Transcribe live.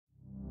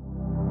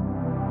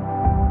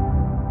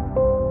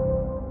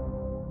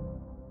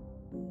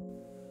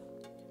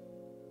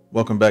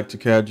Welcome back to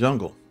CAD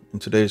Jungle. In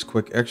today's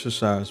quick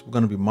exercise, we're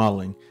going to be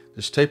modeling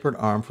this tapered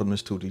arm from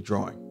this 2D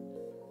drawing.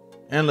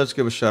 And let's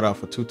give a shout out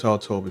for Too Tall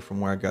Toby from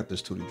where I got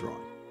this 2D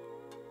drawing.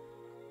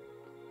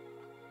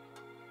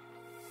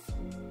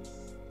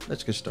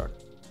 Let's get started.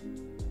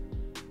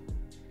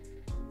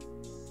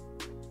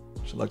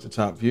 Select the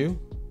top view.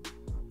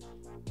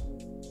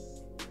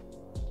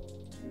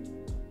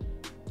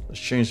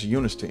 Let's change the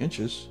units to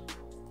inches.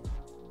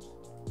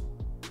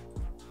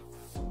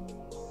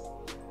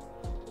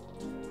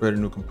 Create a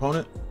new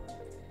component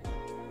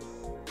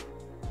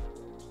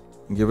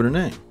and give it a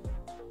name.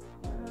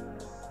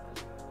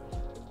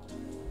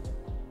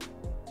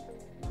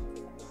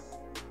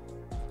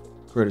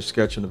 Create a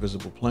sketch in the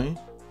visible plane.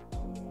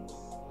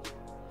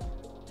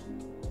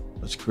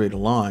 Let's create a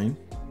line.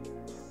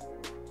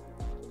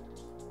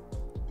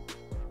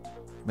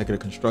 Make it a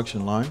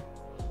construction line.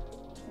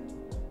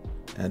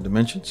 Add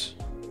dimensions.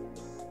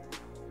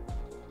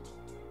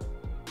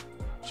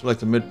 Select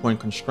the midpoint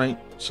constraint.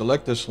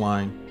 Select this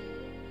line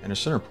and a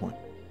center point.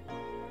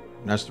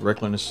 And that's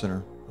directly in the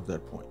center of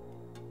that point.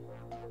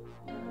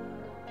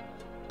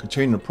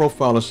 Continuing the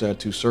profile, let's add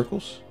 2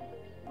 circles.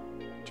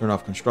 Turn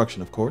off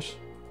construction, of course.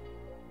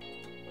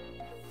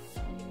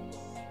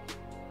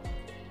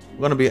 We're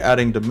going to be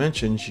adding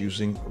dimensions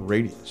using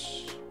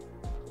radius.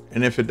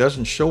 And if it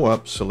doesn't show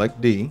up,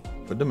 select D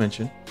for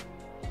dimension.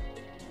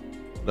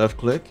 Left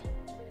click,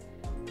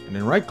 and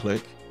then right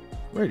click,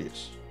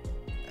 radius.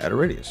 Add a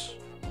radius.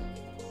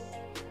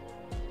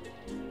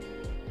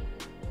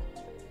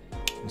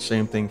 And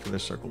same thing for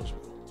this circle as well.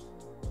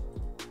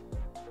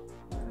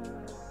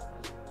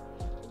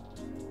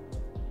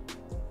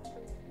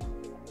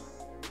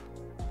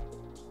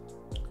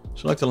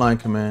 Select the line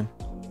command,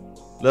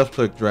 left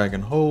click, drag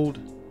and hold,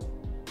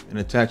 and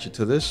attach it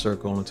to this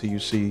circle until you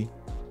see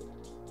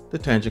the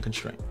tangent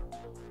constraint.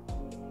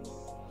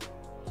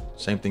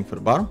 Same thing for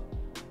the bottom.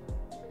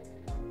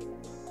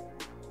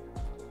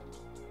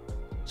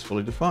 It's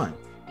fully defined.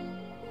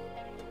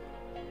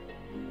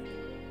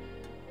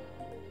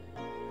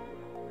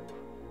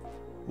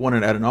 We want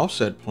to add an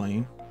offset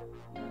plane.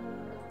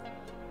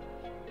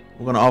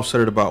 We're going to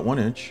offset it about 1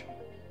 inch.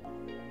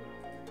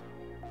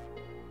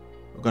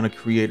 We're going to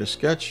create a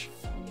sketch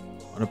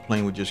on the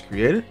plane we just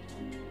created.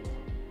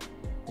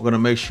 We're going to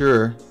make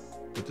sure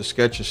that the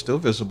sketch is still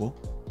visible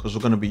because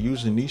we're going to be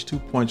using these 2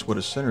 points where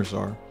the centers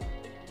are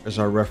as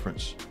our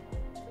reference.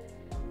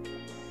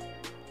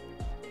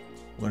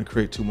 We're going to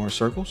create 2 more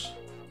circles.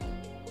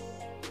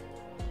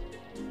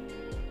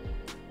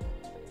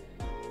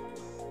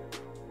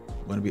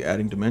 We're going to be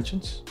adding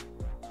dimensions.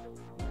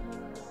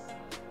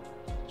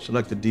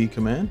 Select the D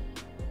command.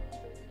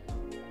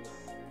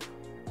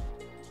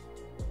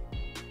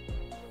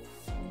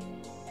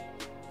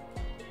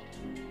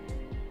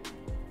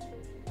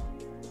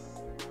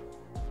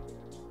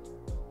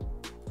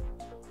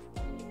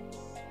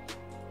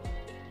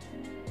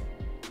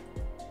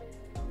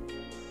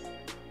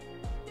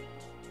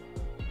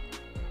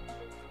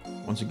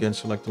 Once again,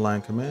 select the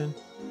line command.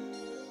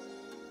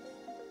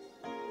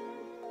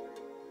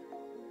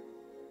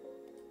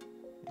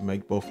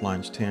 Make both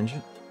lines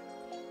tangent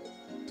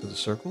to the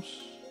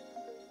circles.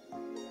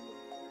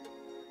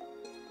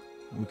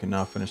 And we can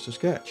now finish the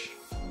sketch.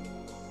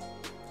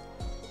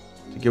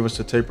 To give us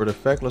the tapered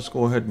effect, let's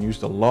go ahead and use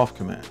the loft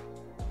command.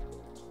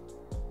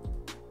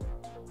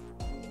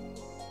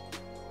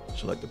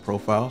 Select the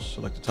profiles,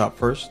 select the top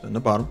first, then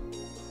the bottom.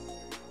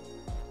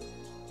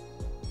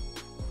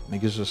 And it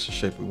gives us the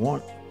shape we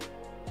want.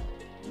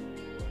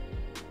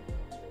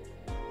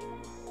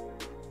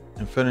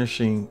 And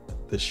finishing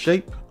the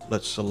shape,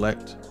 let's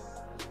select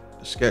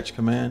the sketch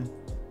command,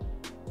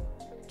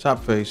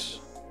 top face,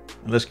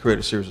 and let's create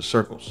a series of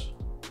circles.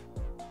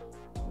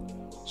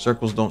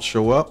 Circles don't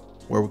show up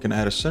where we can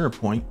add a center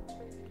point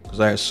because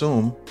I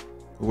assume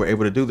we were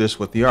able to do this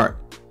with the arc,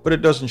 but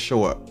it doesn't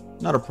show up.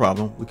 Not a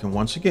problem. We can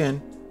once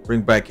again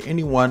bring back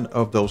any one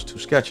of those 2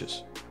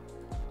 sketches.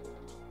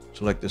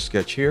 Select this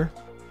sketch here.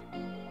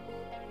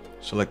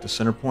 Select the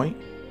center point.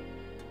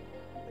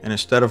 And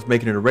instead of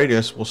making it a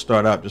radius, we'll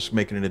start out just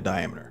making it a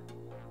diameter.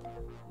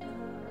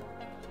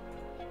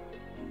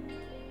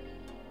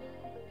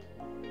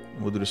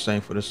 And we'll do the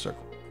same for this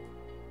circle.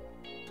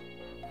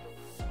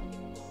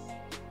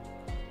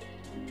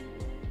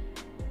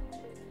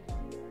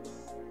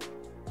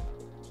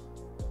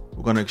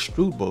 We're going to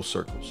extrude both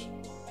circles.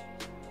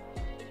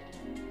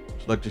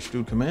 Select the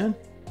extrude command.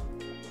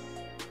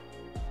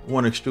 We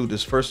want to extrude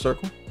this first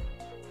circle,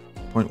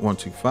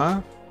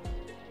 0.125.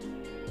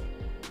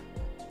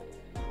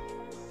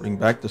 Bring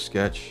back the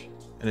sketch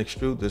and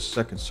extrude this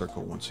second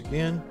circle once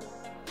again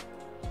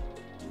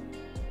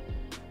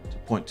to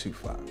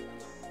 0.25.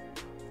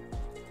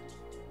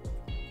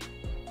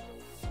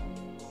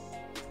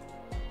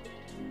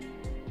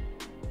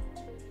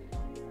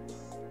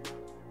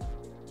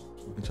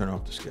 We can turn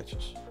off the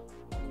sketches.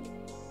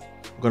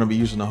 We're going to be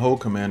using the hole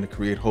command to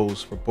create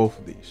holes for both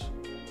of these.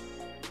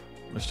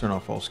 Let's turn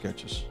off all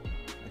sketches,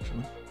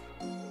 actually.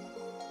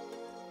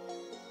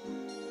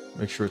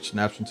 Make sure it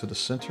snaps into the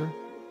center.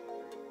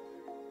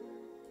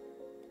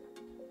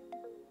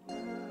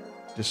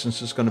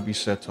 Distance is going to be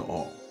set to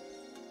all.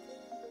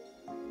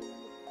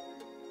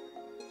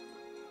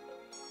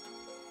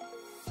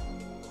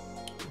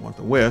 We want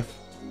the width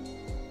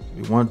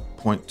to be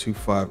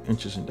 1.25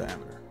 inches in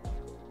diameter.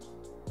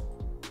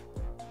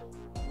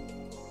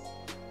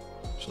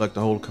 Select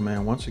the hold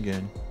command once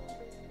again.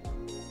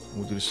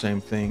 We'll do the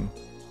same thing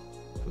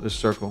for this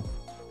circle,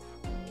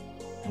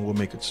 and we'll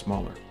make it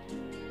smaller.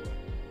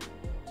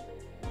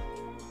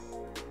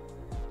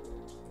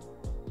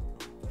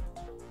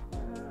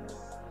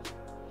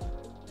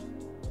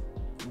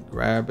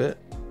 Grab it,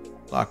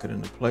 lock it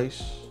into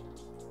place.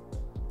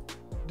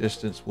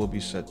 Distance will be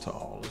set to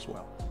all as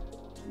well.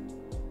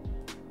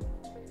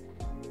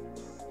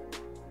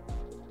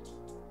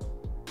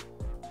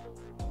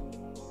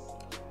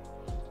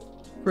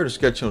 Create a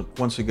sketch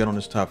once again on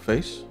this top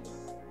face.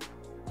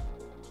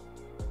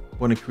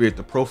 We're going to create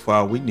the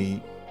profile we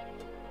need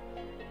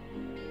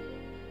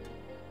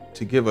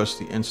to give us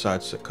the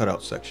inside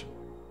cutout section.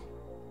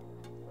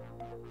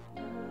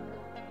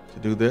 To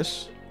do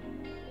this,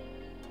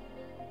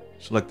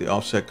 select the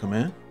offset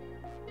command.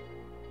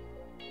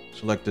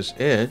 Select this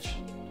edge.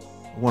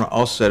 We want to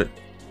offset it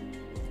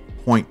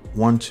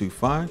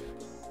 0.125.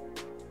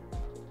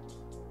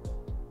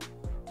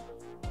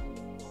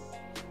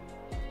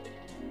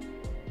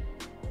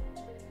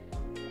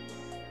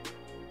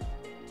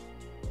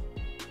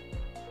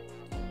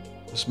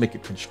 Let's make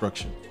it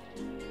construction.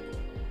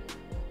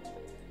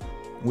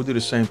 We'll do the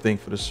same thing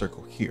for this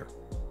circle here.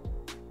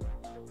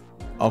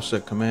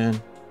 Offset command,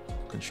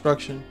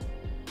 construction.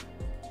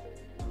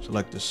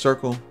 Select this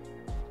circle,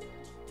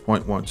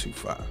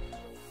 0.125.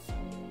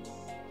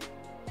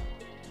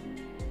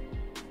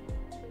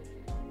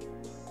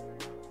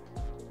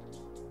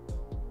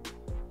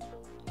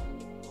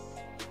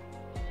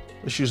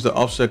 Let's use the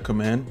offset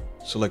command.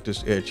 Select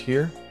this edge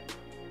here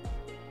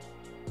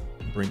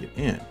and bring it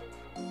in.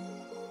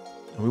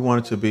 And we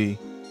want it to be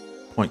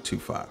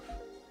 0.25.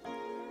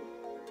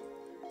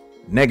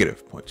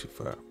 Negative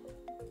 0.25.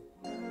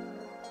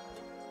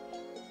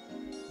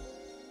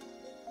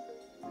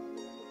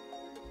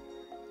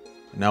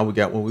 Now we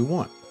got what we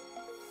want.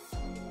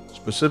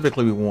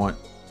 Specifically, we want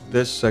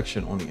this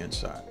section on the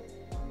inside.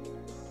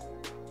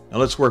 Now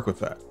let's work with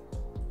that.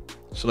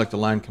 Select the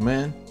line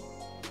command.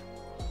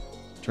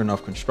 Turn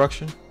off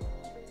construction.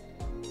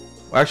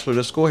 Well, actually,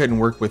 let's go ahead and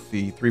work with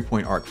the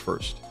 3-point arc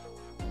first.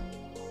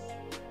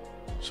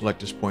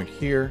 Select this point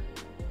here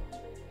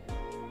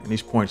and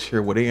these points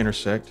here where they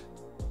intersect.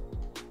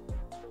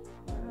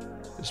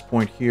 This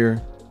point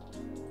here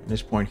and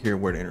this point here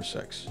where it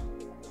intersects.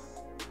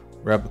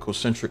 Grab the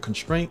concentric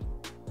constraint.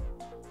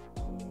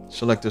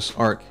 Select this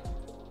arc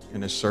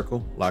and this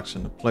circle, locks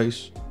into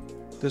place.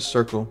 This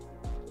circle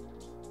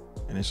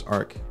and this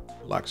arc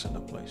locks into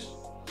place.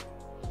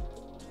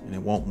 And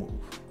it won't move.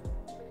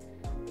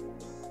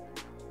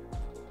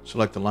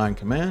 Select the line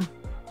command.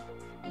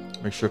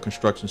 Make sure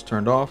construction is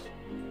turned off.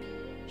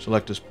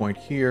 Select this point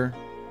here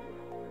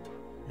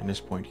and this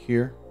point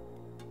here.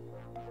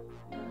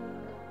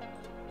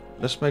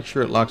 Let's make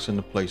sure it locks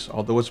into place.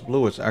 Although it's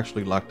blue, it's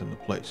actually locked into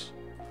place.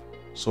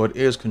 So it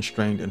is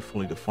constrained and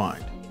fully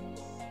defined.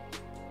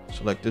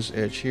 Select this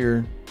edge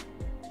here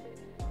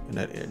and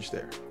that edge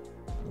there.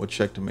 We'll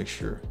check to make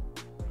sure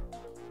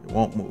it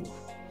won't move.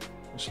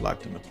 It's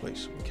locked into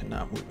place. We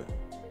cannot move it.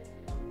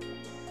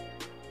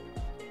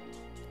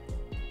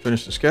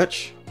 Finish the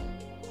sketch.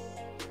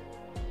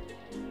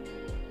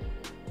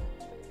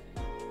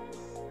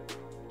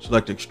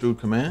 Select extrude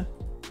command.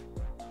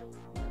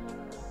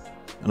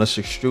 And let's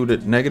extrude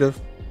it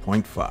negative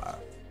 0.5.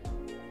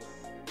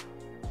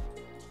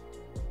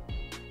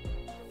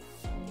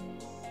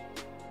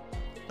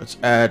 Let's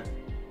add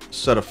a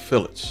set of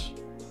fillets.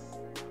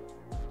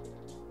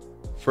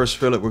 First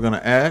fillet we're going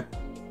to add,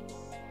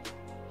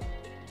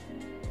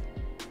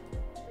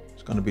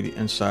 it's going to be the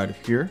inside of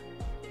here.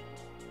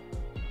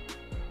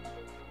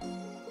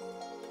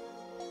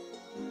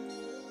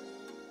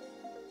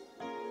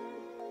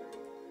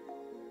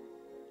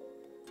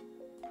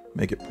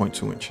 Make it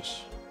 0.2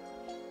 inches.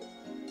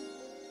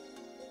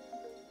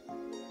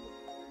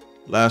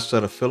 Last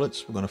set of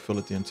fillets, we're going to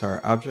fillet the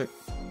entire object.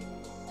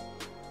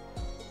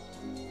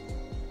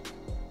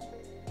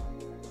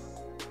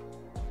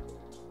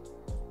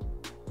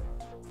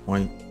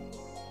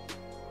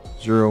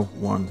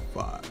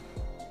 .015.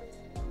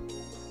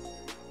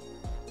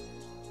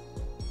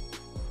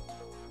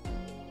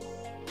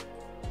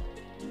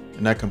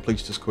 And that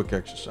completes this quick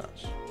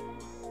exercise.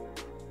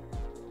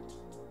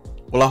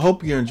 Well, I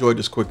hope you enjoyed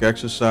this quick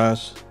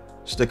exercise.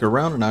 Stick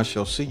around and I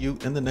shall see you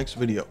in the next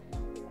video.